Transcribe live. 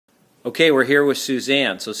Okay, we're here with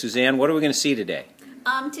Suzanne. So Suzanne, what are we going to see today?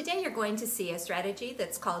 Today you're going to see a strategy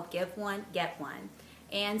that's called Give One, Get One.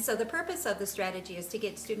 And so the purpose of the strategy is to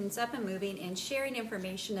get students up and moving and sharing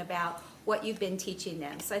information about what you've been teaching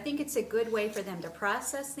them. So I think it's a good way for them to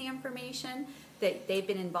process the information that they've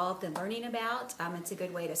been involved in learning about. It's a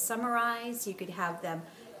good way to summarize. You could have them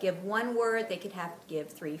give one word, they could have to give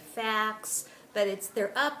 3 facts, but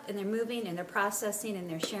they're up and they're moving and they're processing and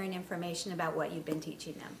they're sharing information about what you've been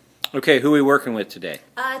teaching them. Okay, who are we working with today?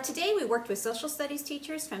 Today we worked with social studies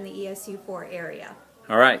teachers from the ESU4 area.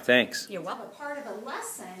 All right, thanks. You're welcome. Part of a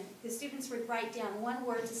lesson, the students would write down one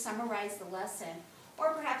word to summarize the lesson,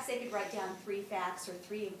 or perhaps they could write down 3 facts or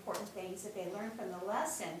 3 important things that they learned from the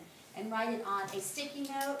lesson and write it on a sticky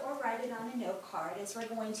note or write it on a note card as we're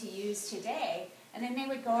going to use today. And then they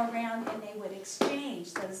would go around and they would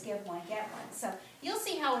exchange those give one, get one. So you'll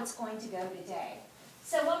see how it's going to go today.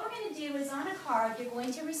 So what we're going to do is on a card, you're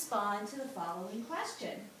going to respond to the following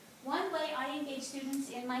question. One way I engage students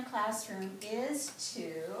in my classroom is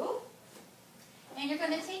to, and you're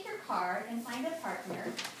going to take your card and find a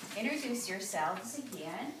partner, introduce yourselves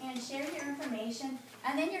again, and share your information,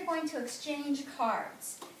 and then you're going to exchange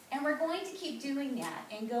cards. And we're going to keep doing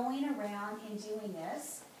that and going around and doing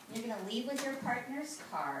this. You're going to leave with your partner's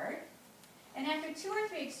card. And after 2 or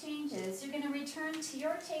 3 exchanges, you're going to return to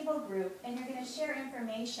your table group and you're going to share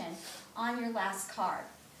information on your last card.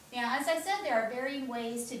 Now, as I said, there are varying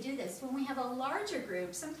ways to do this. When we have a larger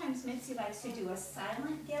group, sometimes Mitzi likes to do a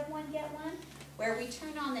silent give one, get one, where we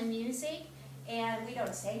turn on the music and we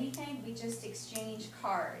don't say anything, we just exchange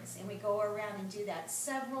cards. And we go around and do that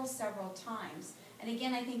several times. And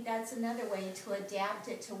again, I think that's another way to adapt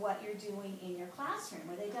it to what you're doing in your classroom,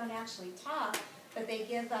 where they don't actually talk, but they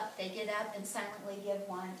get up and silently give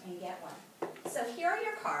one and get one. So here are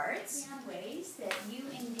your cards and ways that you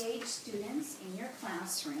engage students in your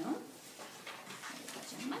classroom.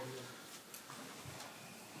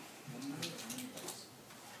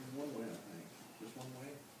 One way, I think. Just one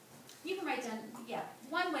way? You can write down, yeah,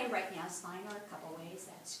 one way right now is fine, or a couple ways,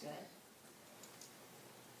 that's good.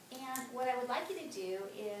 And what I would like you to do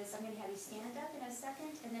is, I'm going to have you stand up in a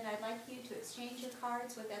second, and then I'd like you to exchange your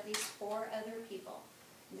cards with at least 4 other people.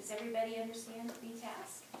 Does everybody understand the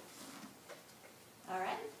task? All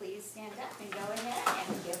right, please stand up and go ahead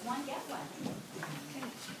and give one, get one.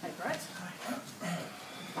 Okay, cards.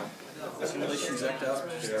 Simulation's act out.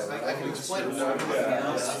 I can explain it.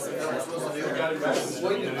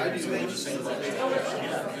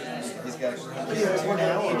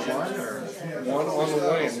 One on the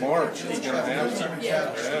way in March. He's going to have some. Okay,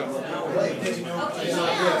 now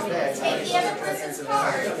take the other person's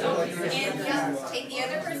card. And take the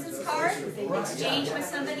other person's card, exchange with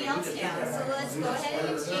somebody else now. So let's go ahead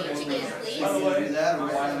and exchange again, please.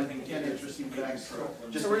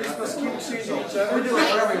 So we're just supposed to keep exchanging each other?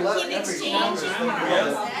 Keep exchanging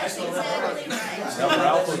cards. That's exactly right. Now,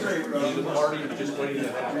 Ralph was the party just waiting to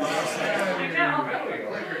happen.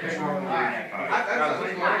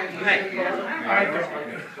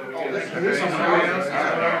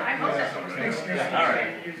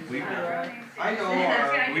 I know.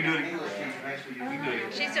 We do it.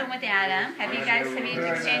 She's doing with Adam. Have you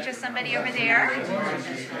exchanged with somebody over there?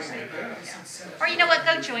 Or you know what,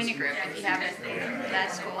 go join a group if you haven't.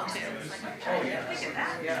 That's cool too. Look at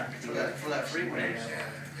that. For that free one.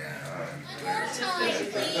 One more time,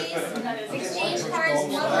 please. Exchange cards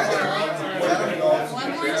one more time.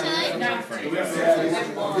 One more time. Get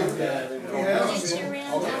you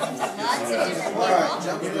around lots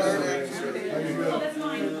of different people.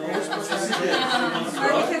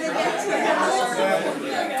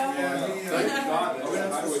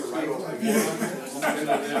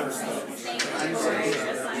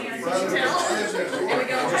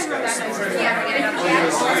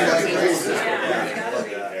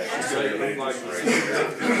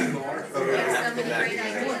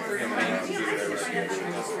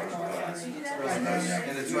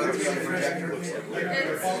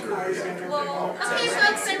 Well, okay,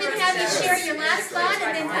 folks, I'm going to have you share your last thought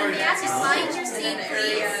and then come back and find your seat,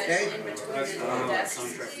 please.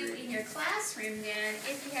 In your classroom, then,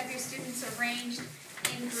 if you have your students arranged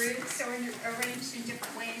in groups or arranged in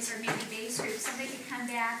different ways, or maybe base groups, somebody could come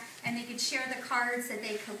back and they could share the cards that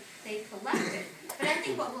they collected. But I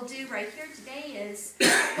think what we'll do right here today is,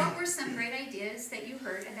 what were some great ideas that you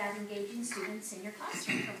heard about engaging students in your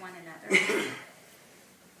classroom from one another?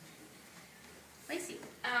 Lacey.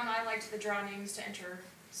 I liked the draw names to enter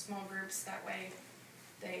small groups. That way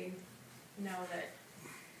they know that,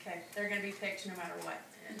 okay, they're going to be picked no matter what.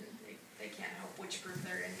 And they can't help which group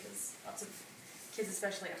they're in, because lots of kids,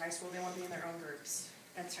 especially at high school, they want to be in their own groups.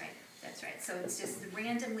 That's right. That's right. So it's just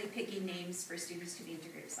randomly picking names for students to be into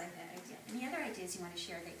groups like that idea. Any other ideas you want to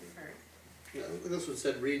share that you've heard? Yeah, this one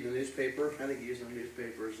said read the newspaper. I think using the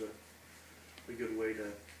newspaper is a good way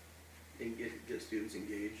to get students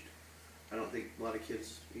engaged. I don't think a lot of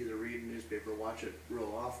kids either read the newspaper or watch it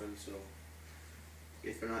real often, so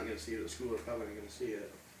if they're not going to see it at school, they're probably not going to see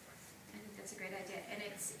it. I think that's a great idea. And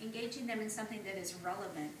it's engaging them in something that is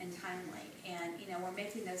relevant and timely. And, you know, we're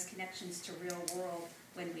making those connections to real world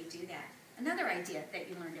when we do that. Another idea that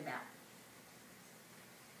you learned about.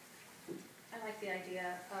 I like the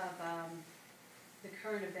idea of the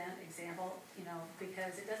current event example, you know,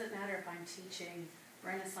 because it doesn't matter if I'm teaching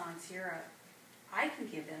Renaissance Europe. I can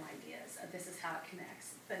give them ideas of this is how it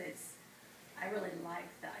connects, but I really like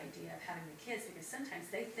the idea of having the kids because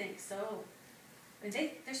sometimes they think so, I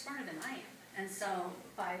mean, they're smarter than I am. And so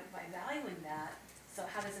by valuing that, so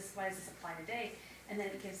why does this apply today? And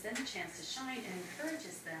then it gives them a chance to shine and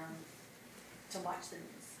encourages them to watch the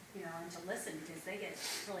news, you know, and to listen because they get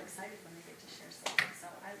really excited when they get to share something.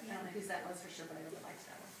 So I don't know whose that was for sure, but I really liked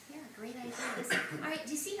that one. Yeah, great idea. All right,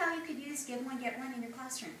 do you see how you could use give one, get one in your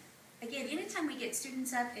classroom? Again, anytime we get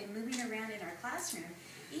students up and moving around in our classroom,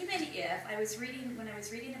 even if when I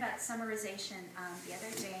was reading about summarization the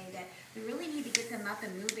other day, that we really need to get them up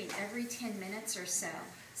and moving every 10 minutes or so.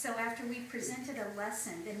 So after we presented a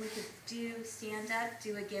lesson, then we could stand up,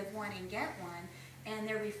 do a give one and get one, and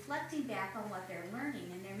they're reflecting back on what they're learning,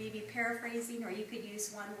 and they're maybe paraphrasing, or you could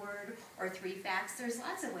use one word or 3 facts. There's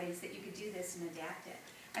lots of ways that you could do this and adapt it.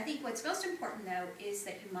 I think what's most important, though, is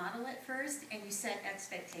that you model it first and you set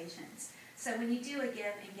expectations. So when you do a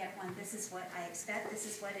give and get one, this is what I expect, this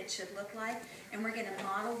is what it should look like, and we're going to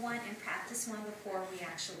model one and practice one before we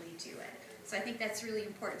actually do it. So I think that's really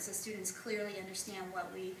important so students clearly understand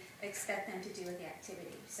what we expect them to do with the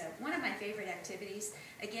activity. So one of my favorite activities,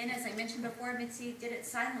 again, as I mentioned before, Mitzi did it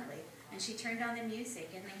silently, and she turned on the music,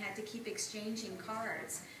 and they had to keep exchanging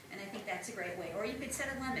cards. And I think that's a great way. Or you could set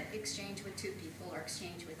a limit, exchange with 2 people or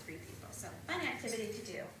exchange with 3 people. So fun activity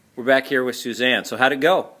to do. We're back here with Suzanne. So how'd it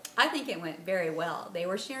go? I think it went very well. They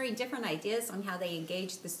were sharing different ideas on how they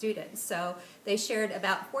engaged the students. So they shared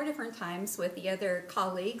about 4 different times with the other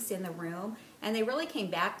colleagues in the room, and they really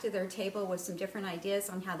came back to their table with some different ideas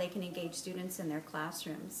on how they can engage students in their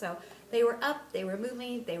classroom. So they were up, they were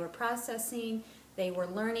moving, they were processing, they were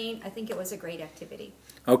learning. I think it was a great activity.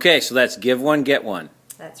 Okay, so that's give one, get one.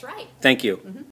 That's right. Thank you.